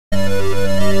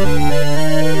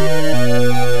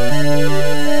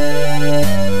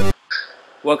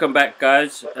Welcome back,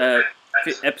 guys.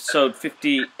 Episode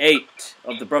 58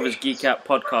 of the Brothers Geek Out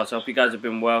podcast. I hope you guys have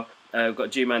been well. We've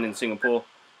got G-Man in Singapore,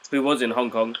 who was in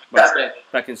Hong Kong, but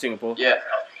back in Singapore. Yeah.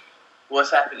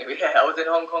 What's happening? Yeah, I was in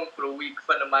Hong Kong for a week. A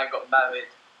friend of mine got married.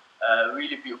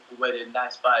 Really beautiful wedding,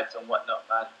 nice vibes and whatnot,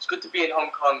 man. It's good to be in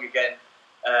Hong Kong again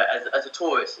as a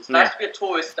tourist. It's nice to be a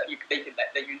tourist that you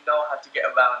know how to get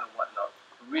around and whatnot.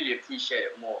 Really appreciate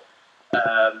it more.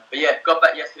 But yeah, got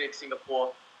back yesterday to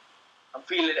Singapore. I'm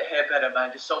feeling it here better,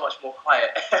 man. Just so much more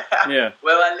quiet. Yeah.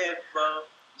 Where I live, bro,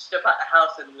 you step out the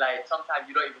house and like sometimes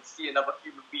you don't even see another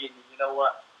human being. And you know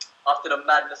what? After the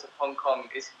madness of Hong Kong,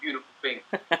 it's a beautiful thing.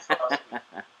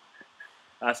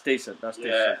 That's decent. That's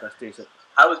decent.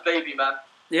 How was baby, man?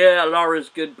 Yeah, Laura's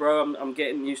good, bro. I'm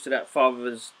getting used to that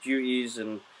father's duties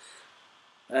and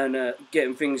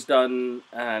getting things done,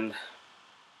 and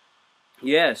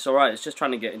yeah, it's alright. It's just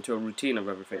trying to get into a routine of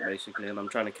everything, basically, and I'm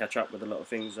trying to catch up with a lot of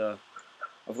things.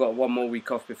 I've got one more week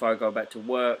off before I go back to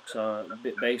work, so a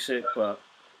bit basic, but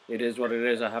it is what it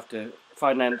is. I have to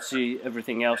finance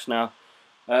everything else now.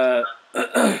 But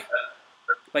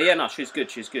yeah, no, she's good.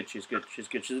 She's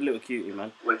a little cutie,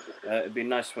 man. It'd be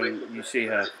nice when you see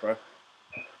her, bro.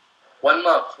 1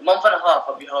 month, a month and a half.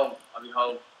 I'll be home.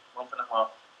 Month and a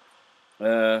half.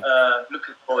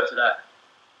 Looking forward to that.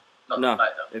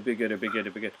 It'd be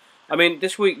good. I mean,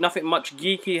 this week nothing much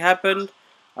geeky happened.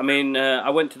 I mean, I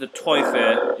went to the toy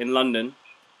fair in London,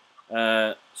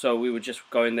 so we were just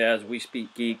going there as We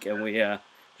Speak Geek, and we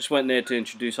just went there to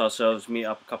introduce ourselves, meet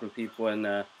up a couple of people,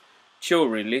 and chill.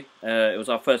 Really, it was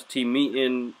our first team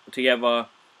meeting together,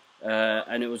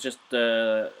 and it was just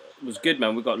it was good,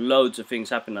 man. We've got loads of things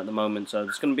happening at the moment, so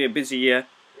it's going to be a busy year,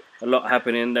 a lot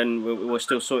happening. Then we're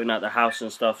still sorting out the house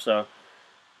and stuff, so.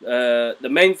 The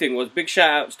main thing was big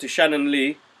shout outs to Shanon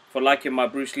Lee for liking my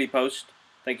Bruce Lee post.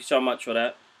 Thank you so much for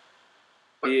that.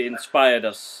 He inspired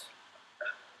us.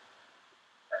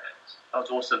 That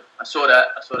was awesome. I saw that.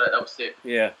 That was sick.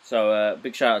 Yeah, so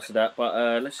big shout out to that.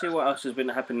 But let's see what else has been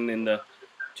happening in the...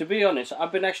 To be honest,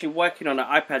 I've been actually working on an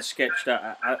iPad sketch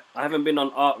that I haven't been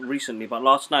on art recently, but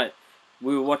last night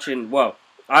we were watching... Well,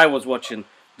 I was watching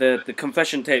the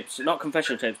confession tapes... Not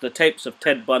confession tapes, the tapes of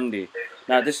Ted Bundy.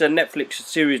 Now, this is a Netflix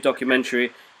series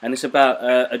documentary, and it's about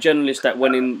a journalist that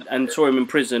went in and saw him in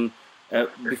prison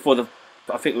before the...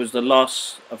 I think it was the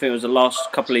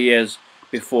last couple of years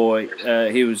before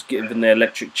he was given the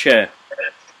electric chair.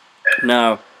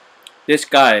 Now, this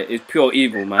guy is pure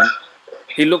evil, man.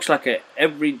 He looks like an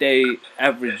everyday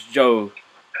average Joe,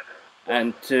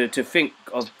 and to think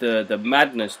of the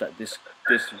madness that this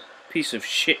piece of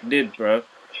shit did, bro.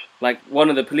 Like, one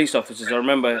of the police officers, I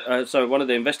remember, one of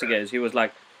the investigators, he was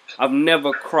like, I've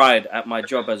never cried at my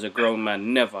job as a grown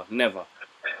man, never.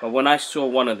 But when I saw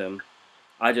one of them,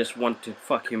 I just wanted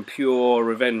fucking pure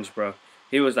revenge, bro.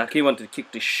 He was like, he wanted to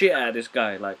kick the shit out of this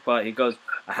guy, like, but he goes,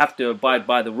 I have to abide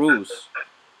by the rules.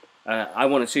 I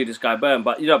want to see this guy burn.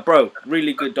 But, you know, bro,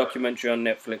 really good documentary on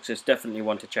Netflix. It's definitely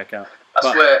one to check out.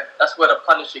 That's where the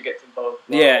Punisher gets involved.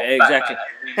 Bro. Yeah, exactly.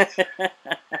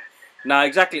 No,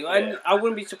 exactly. And I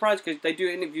wouldn't be surprised because they do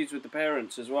interviews with the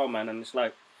parents as well, man. And it's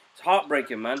like, it's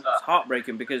heartbreaking, man. It's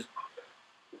heartbreaking because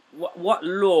what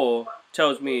law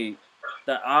tells me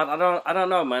that I don't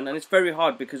know, man. And it's very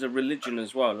hard because of religion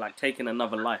as well, like taking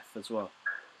another life as well.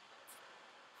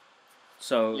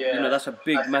 So you know, that's a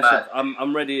big, massive.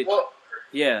 I'm ready. What?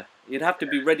 Yeah, you'd have to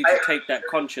be ready to take that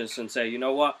conscience and say, you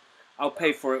know what, I'll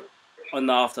pay for it on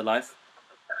the afterlife.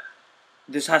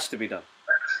 This has to be done.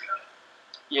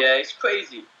 Yeah, it's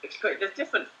crazy. There's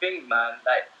different things, man.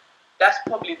 Like, that's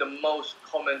probably the most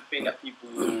common thing that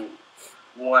people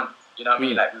want. You know what I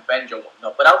mean? Like revenge or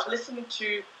whatnot. But I was listening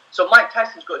to... So Mike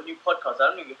Tyson's got a new podcast. I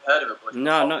don't know if you've heard of it, but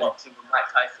no. Boxing with Mike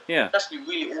Tyson. Yeah. It's actually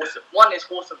really awesome. One, it's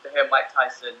awesome to hear Mike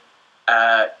Tyson,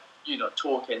 you know,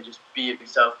 talk and just be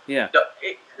himself. Yeah.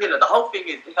 You know, the whole thing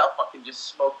is they're not fucking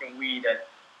just smoking weed and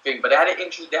thing. But they had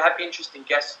interesting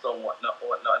guests on whatnot.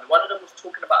 And one of them was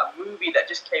talking about a movie that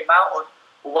just came out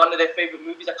or one of their favorite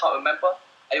movies, I can't remember,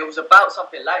 and it was about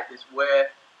something like this,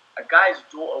 where a guy's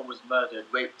daughter was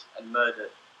raped and murdered,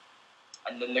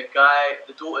 and then the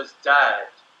daughter's dad,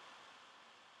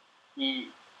 he,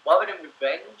 rather than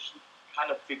revenge, he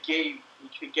kind of forgave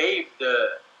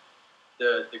the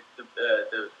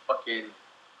fucking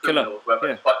criminal, whoever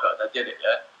the fucker that did it,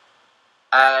 yeah.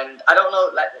 And I don't know,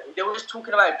 like they were just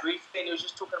talking about it briefly, and he was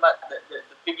just talking about the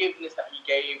forgiveness that he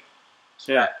gave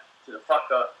to the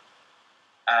fucker.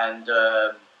 And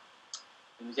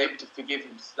he was able to forgive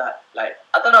himself. Like,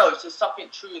 I don't know, it's just something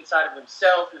true inside of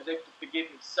himself. He was able to forgive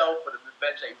himself for the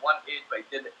revenge that he wanted, but he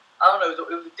didn't. I don't know,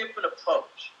 it was a different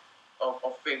approach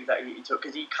of things that he took,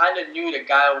 because he kind of knew the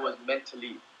guy was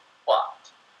mentally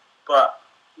fucked, but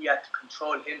he had to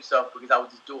control himself because that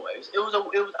was his daughter. I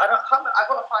gotta find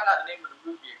out the name of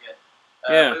the movie again.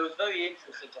 But it was very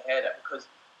interesting to hear that, because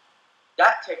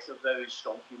that takes a very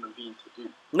strong human being to do.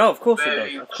 No, of course it does.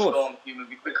 Very Of course. strong human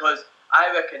being, because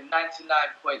I reckon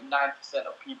 99.9%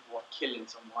 of people are killing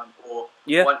someone or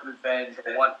want revenge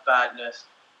or want badness,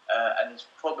 and it's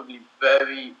probably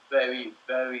very, very,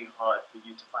 very hard for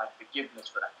you to find forgiveness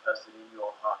for that person in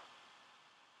your heart.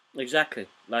 Exactly.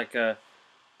 Like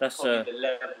that's probably the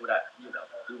level that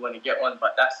we want to get on,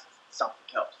 but that's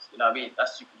something else. You know what I mean?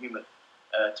 That's superhuman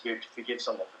to be able to forgive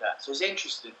someone for that. So it's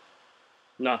interesting.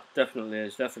 No, definitely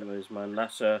is, man.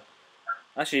 That's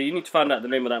actually, you need to find out the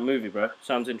name of that movie, bro.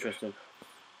 Sounds interesting.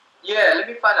 Yeah, let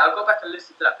me find out. I'll go back and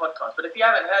listen to that podcast. But if you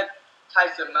haven't heard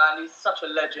Tyson, man, he's such a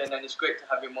legend, and it's great to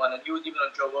have him on. And he was even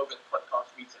on Joe Rogan's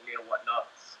podcast recently and whatnot.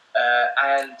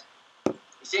 And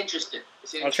it's interesting.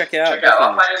 I'll check it out.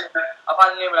 I'll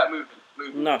find the name of that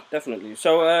movie. No, definitely.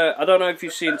 So I don't know if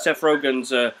you've seen Seth Rogen's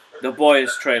The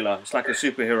Boys trailer. It's like a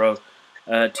superhero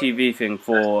TV thing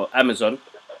for Amazon.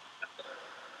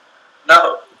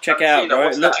 No. Check it out, bro.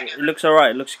 It looks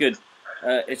alright. It looks good.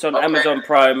 It's on Amazon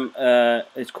Prime.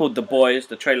 It's called The Boys.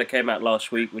 The trailer came out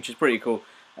last week, which is pretty cool.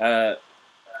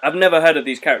 I've never heard of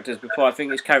these characters before. I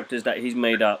think it's characters that he's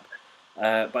made up.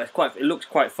 But it looks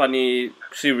quite funny,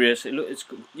 serious.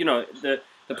 The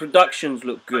productions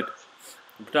look good.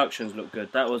 The productions look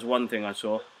good. That was one thing I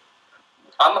saw.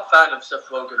 I'm a fan of Seth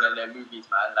Rogen and their movies,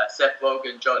 man. Like Seth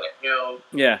Rogen, Jonah Hill.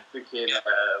 Yeah. Freaking,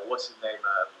 what's his name?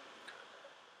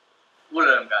 All of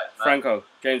them guys, man.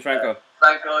 James Franco.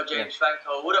 James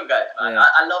Franco, all them guys, man. Yeah.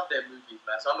 I love their movies,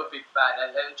 man. So I'm a big fan.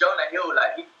 And Jonah Hill,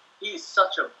 like he is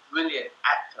such a brilliant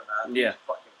actor, man. Yeah. He's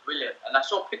fucking brilliant. And I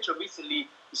saw a picture recently.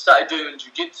 He started doing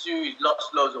jiu-jitsu. He's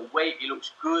lost loads of weight. He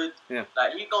looks good. Yeah.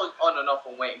 Like he goes on and off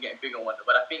on weight and getting bigger and whatnot.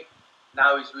 But I think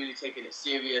now he's really taking it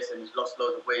serious and he's lost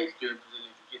loads of weight. He's doing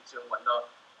Brazilian jiu-jitsu and whatnot.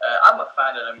 I'm a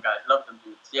fan of them guys. Love them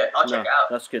dudes. Yeah, I'll check it out.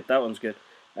 That's good. That one's good.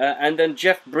 And then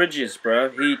Jeff Bridges, bro,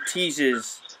 he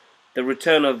teases the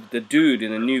return of the dude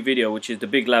in a new video, which is The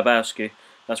Big Labowski.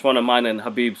 That's one of mine and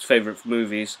Habib's favourite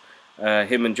movies,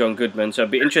 him and John Goodman. So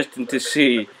it'd be interesting to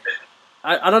see.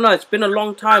 I don't know, it's been a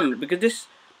long time, because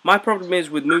my problem is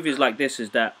with movies like this is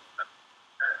that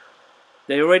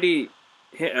they already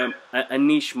hit a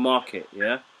niche market,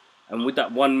 yeah? And with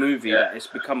that one movie, it's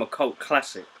become a cult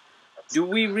classic. Do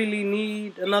we really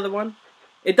need another one?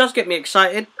 It does get me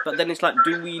excited, but then it's like,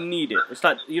 do we need it? It's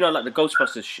like, like the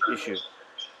Ghostbusters issue.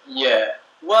 Yeah.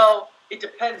 Well, it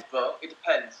depends, bro. It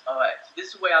depends. Alright, so this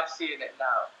is the way I'm seeing it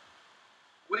now.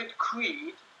 With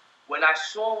Creed, when I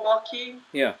saw Rocky,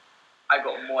 I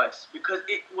got moist, because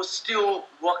it was still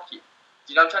Rocky.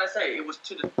 Do you know what I'm trying to say? It was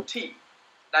to the T.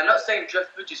 Now, I'm not saying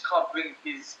Jeff Bridges can't bring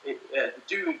the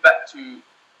dude back to,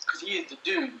 because he is the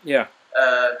dude. Yeah.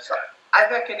 So I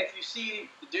reckon if you see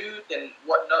the dude and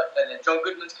whatnot, and then John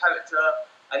Goodman's character,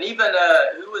 and even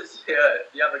who was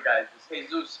the other guy?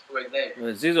 Jesus, for his name.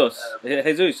 Jesus.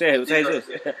 Jesus, yeah, it was Jesus.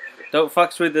 Yeah. Don't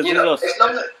fucks with the Jesus.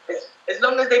 As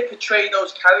long as they portray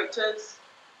those characters,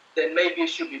 then maybe it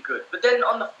should be good. But then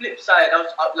on the flip side, I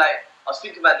was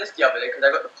thinking about this the other day, because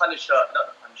I got the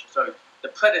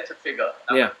Predator figure.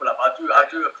 I'm gonna pull up. I'll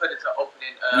do a Predator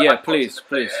opening. Please.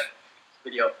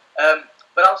 Video.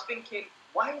 But I was thinking,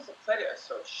 why is the Predator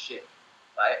so shit?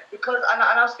 Right? Because and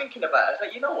I was thinking about it. I was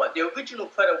like, you know what? The original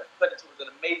Predator was an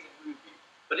amazing movie.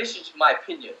 But this is just my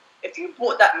opinion. If you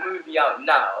brought that movie out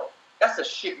now, that's a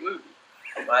shit movie,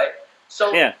 right?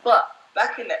 So, but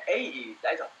back in the 80s,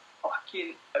 that is a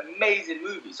fucking amazing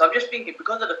movie. So I'm just thinking,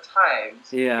 because of the times,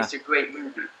 it's a great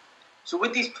movie. So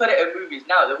with these Predator movies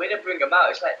now, the way they bring them out,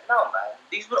 it's like, no, man,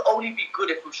 these would only be good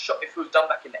if it was done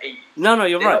back in the 80s. No,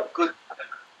 you're right. Not good.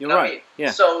 You're right. I mean?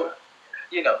 Yeah. So,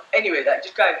 anyway,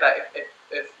 just going back,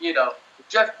 if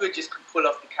Jeff Bridges can pull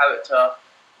off the character,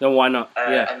 then why not?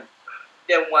 And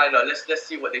then why not? Let's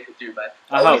see what they could do, man.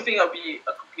 The only thing that'll be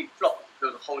a complete flop if it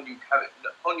was a whole new character, a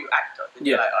whole new actor.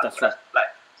 Then that's right.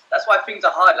 That's why things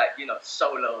are hard, like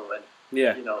Solo and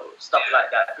stuff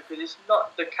like that, because it's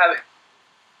not the character.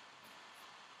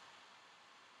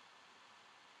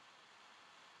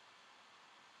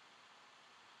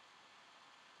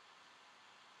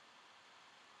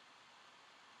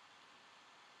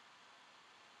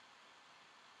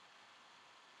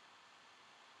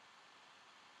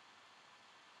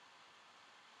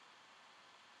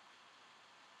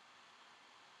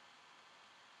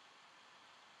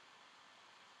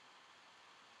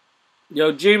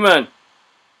 Yo, G-Man.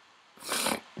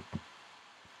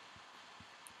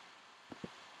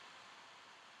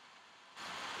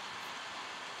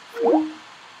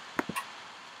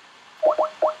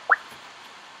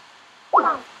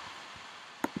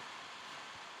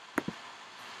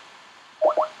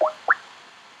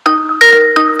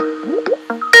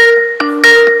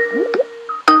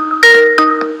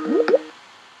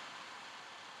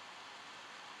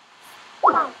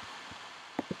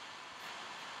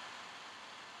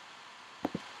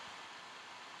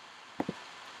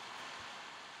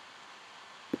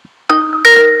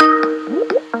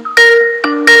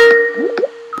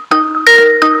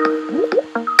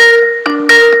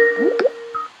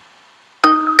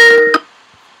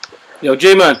 Yo,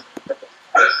 G-Man.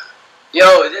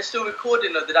 Yo, is it still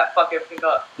recording or did that fuck everything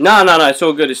up? No, it's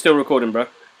all good. It's still recording, bro.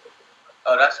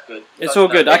 Oh, that's good. It's all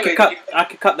good. Anyway, I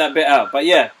could cut that bit out, but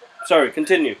yeah. Sorry,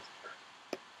 continue.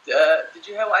 Did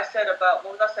you hear what I said about,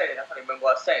 what was I saying? I can't remember what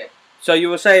I was saying. So you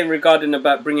were saying regarding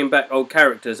about bringing back old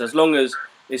characters, as long as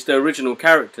it's the original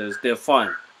characters, they're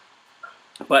fine.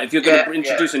 But if you're going to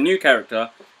introduce a new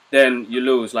character, then you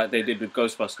lose, like they did with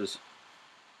Ghostbusters.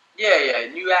 Yeah,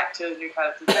 new actors, new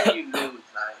characters, then you lose, man.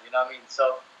 You know what I mean?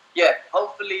 So, yeah,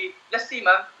 hopefully, let's see,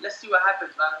 man. Let's see what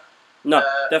happens, man. No,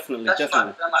 definitely.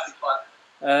 Fun. That might be fun.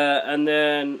 And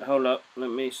then, hold up,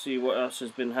 let me see what else has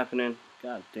been happening.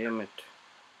 God damn it.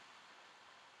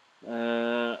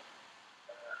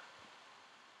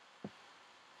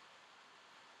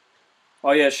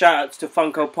 Oh yeah, shout outs to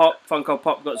Funko Pop. Funko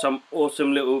Pop got some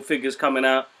awesome little figures coming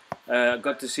out.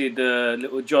 Got to see the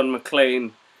little John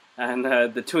McClane and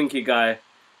the Twinkie guy,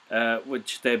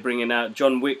 which they're bringing out.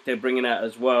 John Wick they're bringing out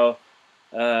as well.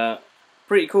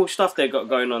 Pretty cool stuff they got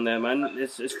going on there, man.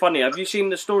 It's funny. Have you seen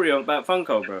the story about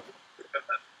Funko, bro?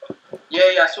 Yeah,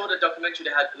 I saw the documentary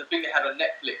the thing they had on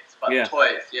Netflix about the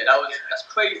toys. Yeah, that's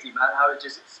crazy, man. How it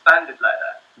just expanded like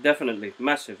that. Definitely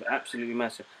massive, absolutely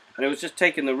massive. And it was just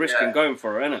taking the risk and going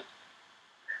for it, innit?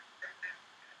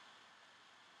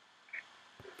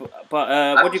 But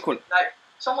what do you call it? Like,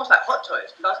 it's almost like Hot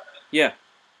Toys. Yeah.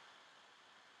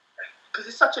 Because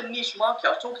it's such a niche market.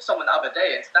 I was talking to someone the other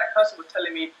day, and that person was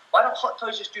telling me, why don't Hot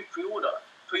Toys just do pre-orders?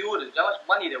 How much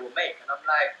money they will make? And I'm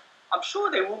like, I'm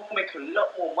sure they will make a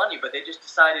lot more money, but they just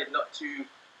decided not to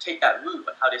take that route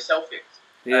on how they sell things.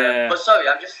 Yeah. But sorry,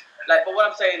 I'm just like, but what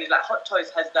I'm saying is like Hot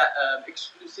Toys has that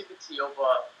exclusivity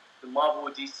over the Marvel,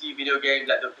 DC video games,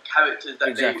 like the characters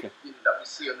that that we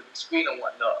see on the big screen and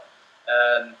whatnot.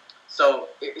 So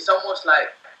it's almost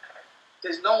like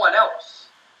there's no one else.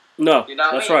 No, you know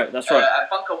what that's I mean? right. That's right. And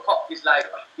Funko Pop is like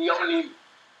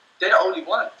they're the only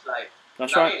ones. Like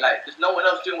that's you know right. What I mean? Like there's no one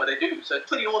else doing what they do. So it's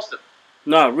pretty awesome.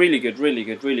 No, really good, really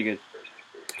good, really good.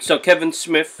 So Kevin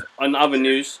Smith, on other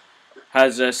news,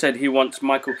 has said he wants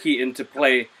Michael Keaton to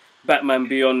play Batman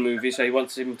Beyond movie. So he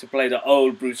wants him to play the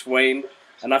old Bruce Wayne.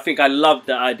 And I think I love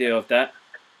the idea of that.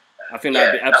 I think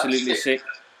that'd be absolutely sick.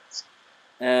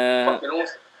 Fucking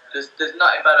awesome. There's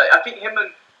nothing about it. I think him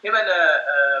and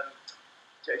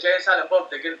Jay and Silent Bob,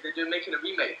 they're making a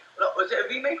remake. Was it a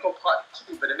remake or part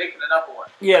 2? But they're making another one.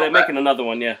 Yeah, they're making another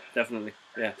one. Yeah, definitely.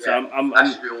 Yeah. So that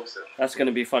should be awesome. That's going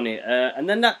to be funny. And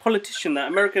then that politician, that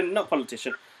American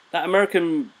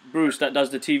Bruce that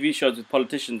does the TV shows with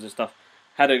politicians and stuff,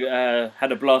 had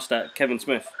a blast at Kevin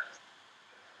Smith.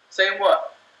 Saying what?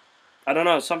 I don't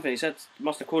know, something. He said,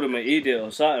 must have called him an idiot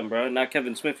or something, bro. Now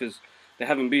Kevin Smith they're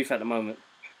having beef at the moment.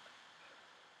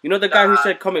 You know the guy who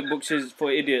said comic books is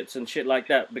for idiots and shit like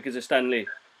that because of Stan Lee?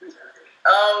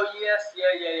 Oh, yes,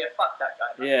 yeah. Fuck that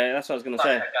guy, man. Yeah, that's what I was going to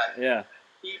say. That guy. Yeah.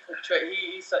 He was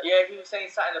saying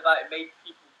something about it made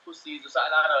people pussies or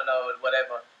something, I don't know,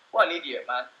 whatever. What an idiot,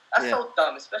 man. That's so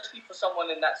dumb, especially for someone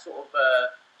in that sort of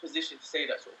position to say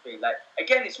that sort of thing. Like,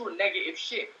 again, it's all negative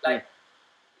shit. Like,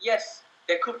 yes,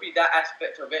 there could be that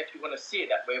aspect of it if you want to see it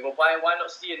that way, but why not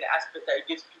see in the aspect that it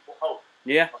gives people hope?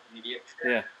 Yeah. Fucking idiot.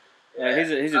 Yeah.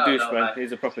 He's a douche, man.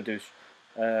 He's a proper douche.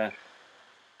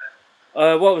 What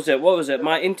was it?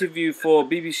 My interview for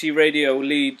BBC Radio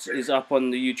Leeds is up on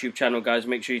the YouTube channel, guys.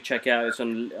 Make sure you check it out. It's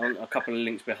on a couple of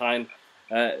links behind.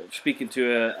 Speaking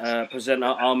to a presenter,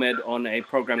 Ahmed, on a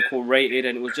program called Rated,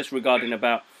 and it was just regarding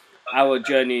about our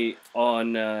journey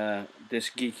on this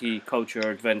geeky culture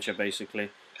adventure, basically.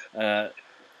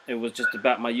 It was just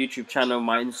about my YouTube channel,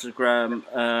 my Instagram,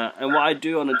 and what I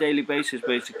do on a daily basis,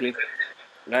 basically.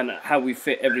 And how we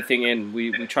fit everything in.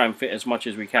 We try and fit as much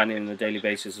as we can in on a daily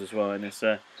basis as well. And it's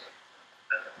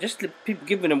just people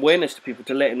giving awareness to people,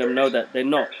 to letting them know that they're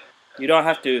not. You don't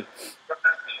have to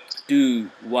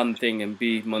do one thing and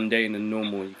be mundane and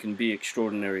normal. You can be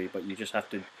extraordinary, but you just have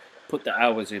to put the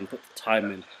hours in, put the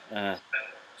time in.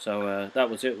 So that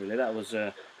was it, really. That was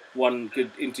one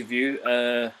good interview.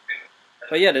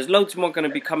 But yeah, there's loads more going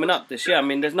to be coming up this year. I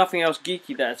mean, there's nothing else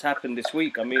geeky that has happened this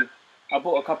week. I mean, I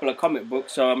bought a couple of comic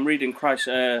books, so I'm reading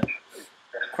Crisis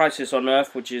on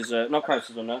Earth, which is not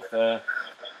Crisis on Earth.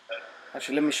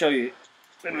 Actually, let me show you.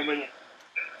 Let me bring it.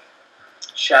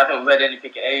 Shit, I haven't read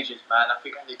anything in ages, man. I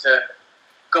think I need to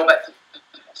go back to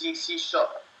the DC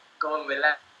shop, go and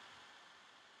relax.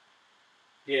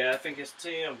 Yeah, I think it's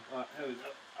TM. Right, here we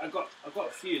go. I got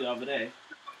a few the other day.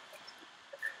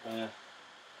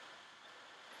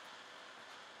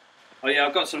 Oh yeah,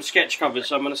 I've got some sketch covers,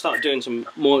 so I'm going to start doing some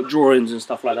more drawings and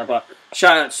stuff like that. But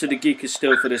shout out to the Geek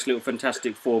still for this little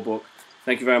Fantastic Four book.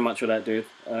 Thank you very much for that, dude.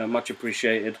 Much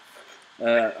appreciated.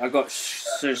 I got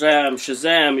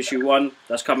Shazam issue 1.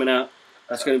 That's coming out.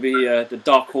 That's going to be the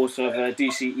dark horse of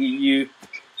DCEU.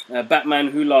 Batman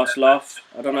Who Last Laughed.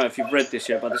 I don't know if you've read this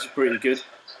yet, but this is pretty good.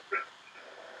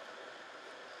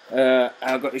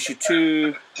 I've got issue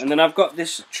 2, and then I've got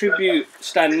this tribute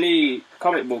Stan Lee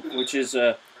comic book, which is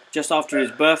just after his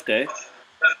birthday.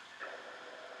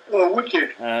 Oh,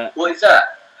 wicked. What is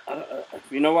that?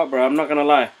 You know what, bro? I'm not gonna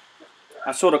lie.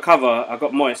 I saw the cover, I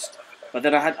got moist, but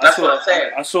then I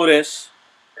saw this,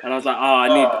 and I was like,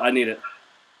 I need it.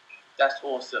 That's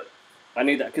awesome. I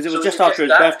need that because it was just after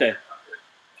his birthday.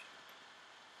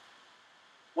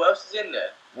 What else is in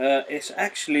there? It's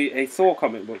actually a Thor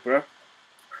comic book, bro.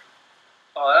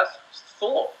 Oh, that's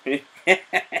Thor.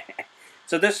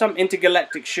 So there's some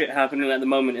intergalactic shit happening at the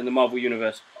moment in the Marvel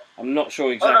Universe. I'm not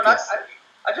sure exactly. Oh, no,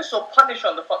 I just saw Punish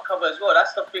on the front cover as well.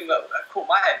 That's the thing that caught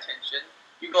my attention.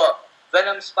 You got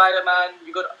Venom, Spider-Man.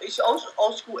 You got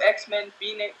old school X-Men,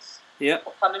 Phoenix. Yeah.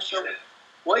 Punisher.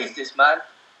 What is this, man?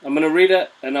 I'm gonna read it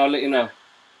and I'll let you know.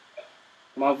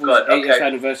 Marvel's 80th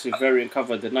anniversary variant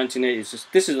cover, the 1980s.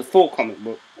 This is a Thor comic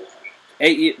book.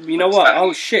 80. You know what?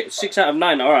 Oh shit! 6 out of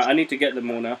 9. All right, I need to get them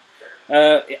all now.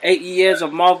 80 years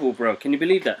of Marvel, bro. Can you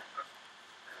believe that?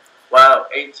 Wow,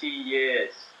 80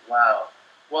 years. Wow.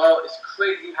 Well, it's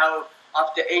crazy how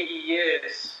after 80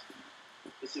 years,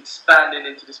 it's expanding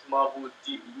into this Marvel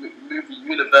movie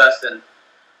universe, and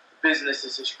business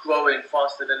is just growing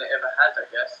faster than it ever has, I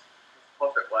guess,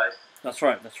 profit-wise. That's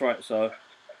right. That's right. So,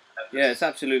 yeah, it's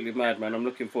absolutely mad, man. I'm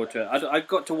looking forward to it. I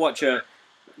got to watch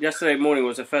yesterday morning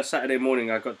was the first Saturday morning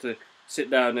I got to sit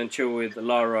down and chill with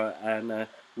Lara, and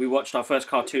we watched our first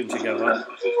cartoon together.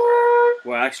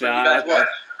 Well, actually,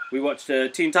 we watched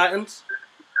Teen Titans.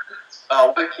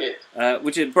 Oh, wicked.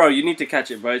 Which is, bro, you need to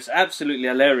catch it, bro. It's absolutely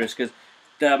hilarious because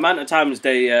the amount of times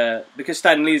they, because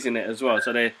Stan Lee's in it as well,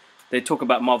 so they talk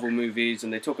about Marvel movies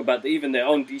and they talk about even their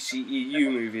own DCEU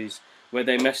movies where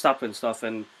they messed up and stuff,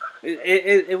 and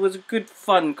it was a good,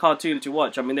 fun cartoon to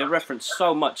watch. I mean, they reference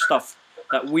so much stuff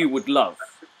that we would love.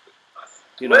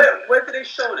 You know. Where did they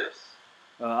show this?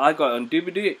 I got it on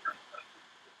DVD.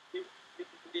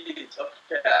 Okay.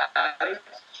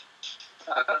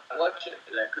 Watch it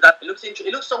because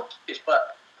it looks so kiddish,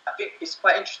 but I think it's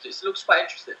quite interesting. It looks quite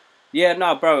interesting. Yeah,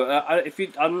 no, bro.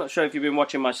 I'm not sure if you've been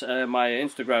watching my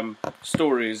Instagram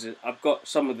stories. I've got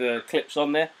some of the clips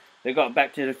on there. They got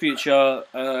Back to the Future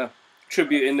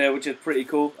tribute in there, which is pretty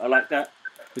cool. I like that,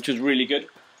 which is really good.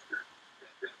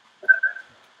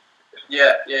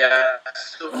 Yeah.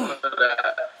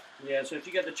 Yeah, so if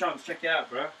you get the chance, check it out,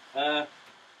 bro.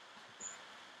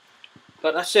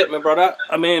 But that's it, my brother.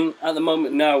 I mean, at the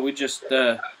moment now, we're just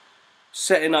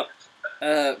setting up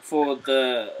for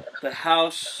the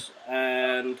house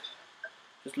and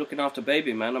just looking after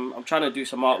baby, man. I'm trying to do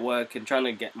some artwork and trying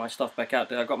to get my stuff back out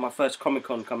there. I got my first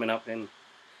Comic-Con coming up in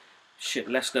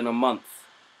less than a month,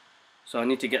 so I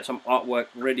need to get some artwork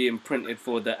ready and printed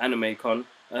for the Anime Con.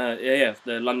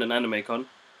 The London Anime Con,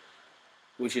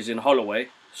 which is in Holloway.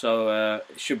 So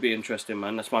it should be interesting,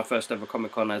 man. That's my first ever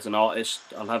Comic-Con as an artist.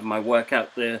 I'll have my work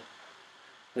out there.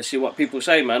 Let's see what people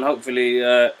say, man. Hopefully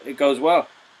it goes well.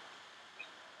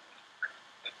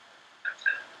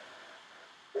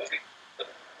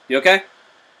 You okay?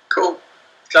 Cool.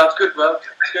 Sounds good, bro.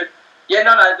 It's good. Yeah,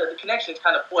 no, the connection's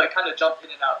kind of poor. It kind of jumped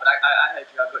in and out, but I heard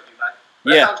you. I got you, man.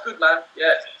 But yeah. That sounds good, man.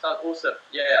 Yeah, sounds awesome.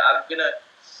 Yeah, I'm gonna.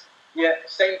 Yeah,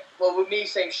 same. Well, with me,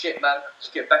 same shit, man.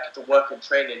 Just get back into work and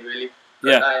training, really.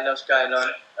 Yeah. Nothing else going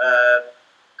on.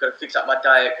 Gotta fix up my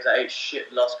diet because I ate shit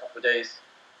the last couple of days.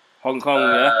 Hong Kong,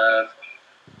 yeah?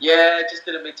 Yeah, just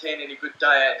didn't maintain any good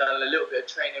diet. Done a little bit of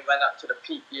training. Ran up to the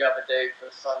peak the other day for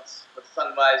the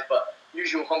sunrise, but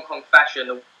usual Hong Kong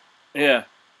fashion. Yeah.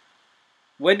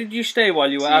 Where did you stay while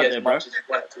you were out there, bro?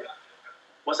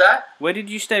 What's that? Where did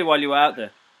you stay while you were out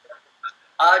there?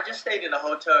 I just stayed in a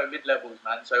hotel in mid-levels,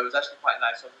 man. So it was actually quite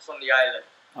nice. I was on the island.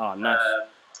 Oh, nice.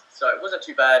 So it wasn't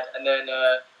too bad. And then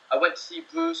I went to see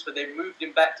Bruce, but they moved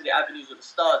him back to the Avenues of the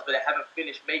Stars, but they haven't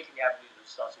finished making the Avenues of the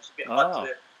Stars. So it's a bit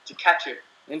hard to catch him.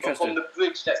 Interesting. But from the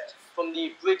bridge that from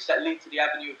the bridge that leads to the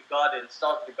avenue of the garden,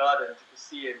 start of the garden, you can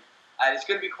see him, and it's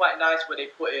going to be quite nice where they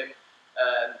put him.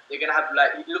 They're going to have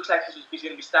like, it looks like he's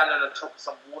going to be standing on top of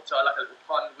some water, like a little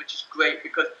pond, which is great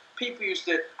because people I used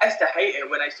to hate it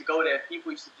when I used to go there.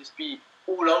 People used to just be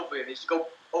all over him. They used to go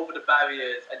over the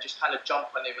barriers and just kind of jump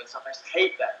on him and stuff. I used to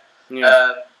hate that.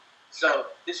 Yeah. So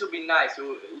this will be nice.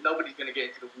 Nobody's going to get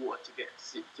into the water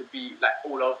to be like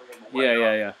all over him. Or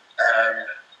Yeah.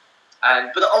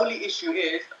 But the only issue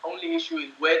is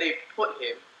where they put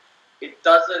him. It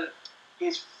doesn't.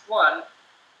 His front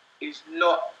is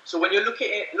not. So when you're looking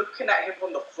at him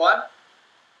from the front,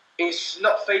 it's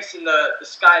not facing the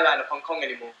skyline of Hong Kong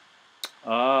anymore.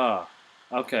 Ah,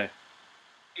 okay.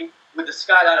 With the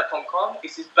skyline of Hong Kong,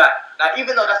 it's his back. Now,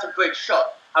 even though that's a great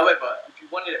shot, however, if you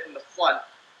wanted it from the front,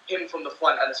 him from the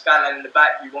front and the skyline in the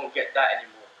back, you won't get that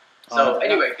anymore. So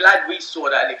anyway, glad we saw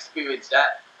that and experienced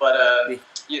that. But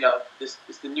you know, this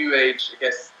is the new age. I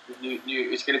guess the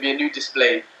new. It's going to be a new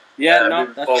display. Yeah,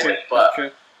 no, that's true. That's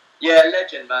true. Yeah,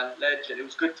 legend, man, legend. It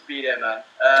was good to be there, man.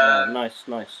 Nice.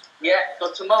 Yeah,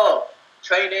 so tomorrow,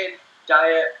 training,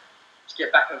 diet, to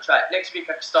get back on track. Next week,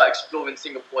 I can start exploring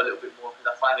Singapore a little bit more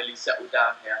because I finally settled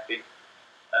down here, I think.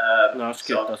 No, that's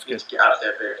good, that's good. To get out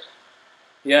there a bit.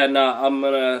 Yeah, no, I'm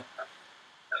gonna...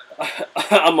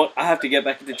 I have to get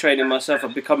back into training myself.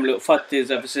 I've become a little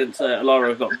fatties ever since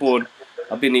Alara got born.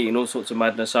 I've been eating all sorts of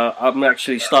madness. I'm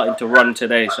actually starting to run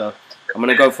today, so I'm going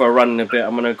to go for a run in a bit.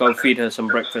 I'm going to go feed her some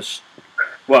breakfast.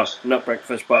 Well, not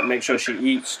breakfast, but make sure she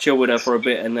eats, chill with her for a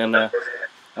bit, and then I'm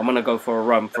going to go for a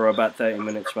run for about 30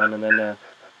 minutes, man. And then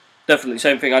definitely,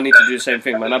 same thing. I need to do the same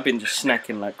thing, man. I've been just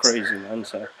snacking like crazy, man.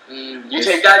 So you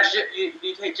take Dad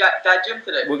gym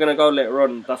today? We're going to go later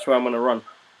on. That's where I'm going to run.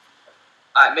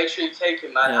 Alright, make sure you take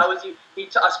him, man. Yeah. How is he?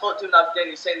 I spoke to him the other day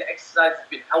and he's saying the exercise has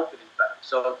been helping his back.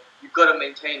 So you've got to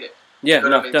maintain it. Yeah,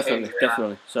 no, definitely.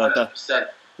 So 100%.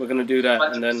 We're going to do that.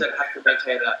 100% and then have to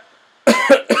maintain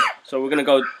that. So we're going to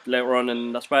go later on,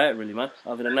 and that's about it, really, man.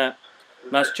 Other than that,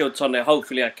 nice chilled Sunday.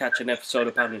 Hopefully I catch an episode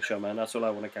of Punisher, man. That's all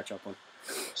I want to catch up on.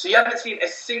 So you haven't seen a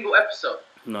single episode?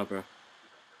 No, bro.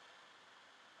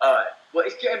 Alright. Well,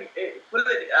 it's getting...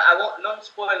 I want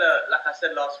non-spoiler, like I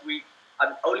said last week.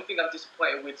 The only thing I'm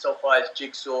disappointed with so far is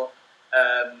Jigsaw.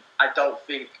 I don't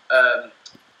think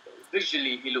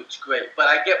visually he looks great, but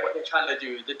I get what they're trying to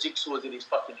do. The Jigsaw's in his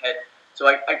fucking head, so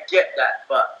I get that.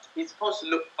 But he's supposed to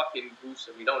look fucking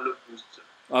gruesome. He don't look gruesome.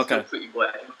 Okay. Still pretty boy.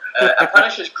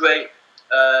 Punisher's great.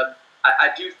 I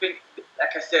do think,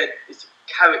 like I said, it's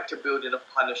character building of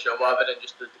Punisher rather than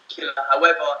just the killer.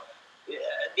 However,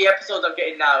 the episodes I'm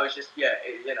getting now is just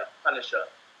Punisher.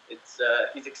 It's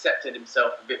he's accepted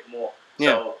himself a bit more.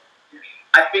 Yeah. So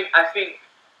I think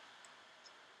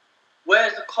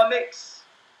whereas the comics,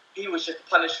 he was just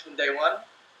punished from day one.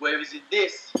 Whereas in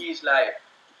this, he's like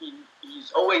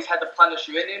he's always had the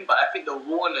Punisher in him, but I think the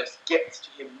rawness gets to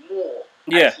him more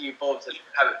as he evolves as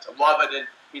a character, rather than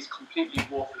he's completely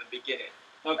raw from the beginning.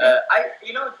 Okay.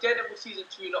 Daredevil season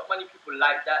 2, not many people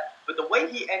like that, but the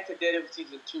way he entered Daredevil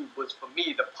season 2 was, for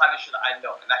me, the Punisher that I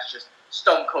know, and that's just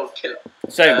Stone Cold Killer.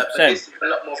 Same. This is a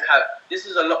lot more. This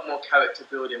is a lot more character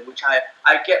building, which I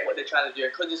get what they're trying to do.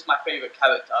 Because it's my favorite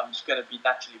character, I'm just going to be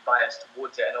naturally biased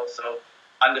towards it, and also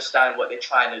understand what they're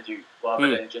trying to do,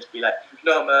 rather than just be like,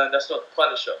 no man, that's not the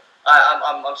Punisher.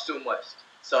 I'm still moist.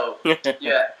 So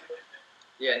yeah.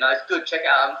 Yeah, no, it's good. Check it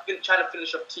out. I'm trying to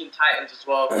finish off Teen Titans as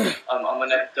well. I'm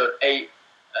on episode 8.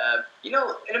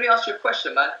 Let me ask you a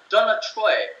question, man. Donna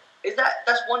Troy,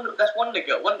 that's Wonder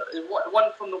Girl,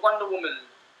 one from the Wonder Woman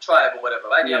tribe or whatever,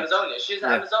 right? The Amazonian. She's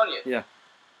an Amazonian. Yeah.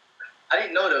 I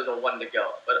didn't know there was a Wonder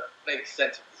Girl, but it makes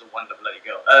sense if there's a Wonder bloody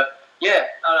girl.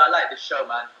 I like this show,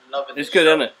 man. I'm loving this. It's good, show.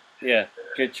 isn't it? Yeah,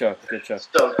 good show.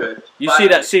 So good. You see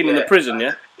that scene in the prison,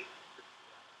 yeah?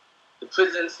 The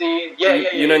prison scene, yeah.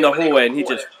 You know, in the hallway, and he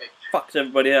just fucks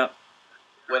everybody up.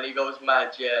 When he goes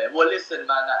mad, yeah. Well, listen,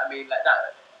 man. I mean, like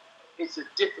that. It's a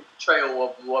different portrayal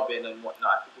of Robin and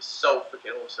whatnot. I think it's so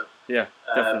freaking awesome. Yeah,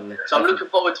 definitely. So I'm looking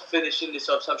forward to finishing this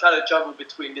up. So I'm trying to juggle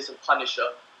between this and Punisher,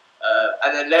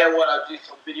 and then later on I'll do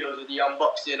some videos of the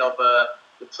unboxing of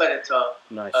the Predator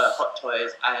Hot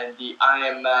Toys and the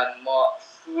Iron Man Mark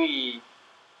III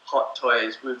Hot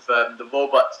Toys with the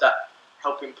robots that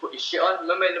help him put his shit on.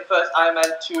 Remember in the first Iron Man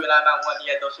 2 and Iron Man 1, he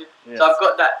had those shit? Yes. So I've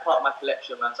got that part of my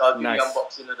collection, man. So I'll do the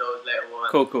unboxing of those later on.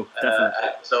 Cool, definitely.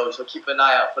 So keep an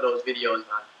eye out for those videos,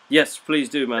 man. Yes, please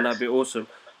do, man. That'd be awesome.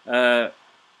 That'd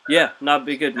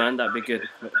be good, man. That'd be good.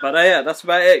 But that's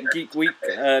about it. Geek Week.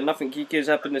 Nothing geeky has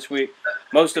happened this week.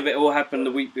 Most of it all happened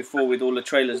the week before with all the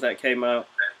trailers that came out.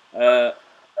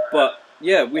 But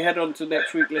yeah, we head on to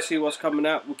next week. Let's see what's coming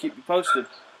out. We'll keep you posted.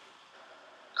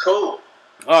 Cool.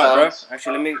 Alright, bro. Sounds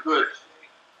Actually, let me. good.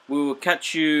 We will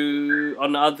catch you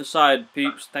on the other side,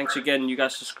 peeps. Thanks again. You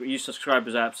guys, you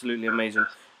subscribers are absolutely amazing.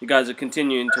 You guys are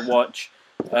continuing to watch.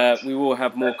 We will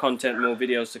have more content, more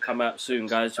videos to come out soon,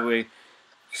 guys. So we're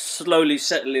slowly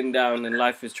settling down, and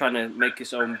life is trying to make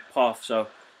its own path. So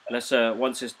let's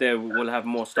once it's there, we'll have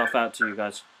more stuff out to you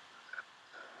guys.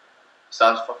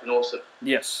 Sounds fucking awesome.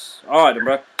 Yes. All right, then,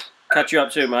 bro. Catch you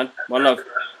up soon, man. One love.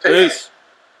 Peace. Peace.